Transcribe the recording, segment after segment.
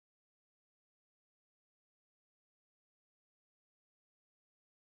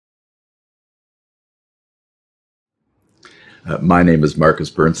My name is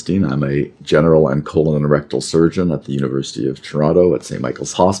Marcus Burnstein. I'm a general and colon and rectal surgeon at the University of Toronto at St.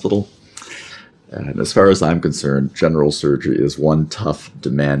 Michael's Hospital. And as far as I'm concerned, general surgery is one tough,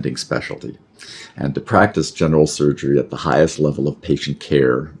 demanding specialty. And to practice general surgery at the highest level of patient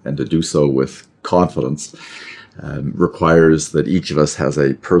care and to do so with confidence requires that each of us has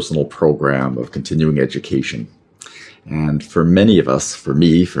a personal program of continuing education. And for many of us, for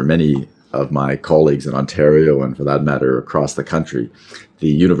me, for many of my colleagues in Ontario, and for that matter across the country, the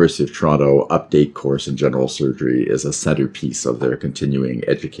University of Toronto Update course in general surgery is a centerpiece of their continuing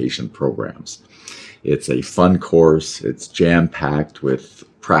education programs. It's a fun course. It's jam-packed with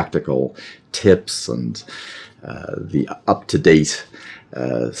practical tips and the up-to-date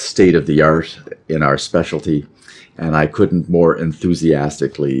state-of-the-art in our specialty. And I couldn't more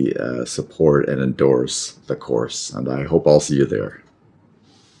enthusiastically support and endorse the course. And I hope I'll see you there.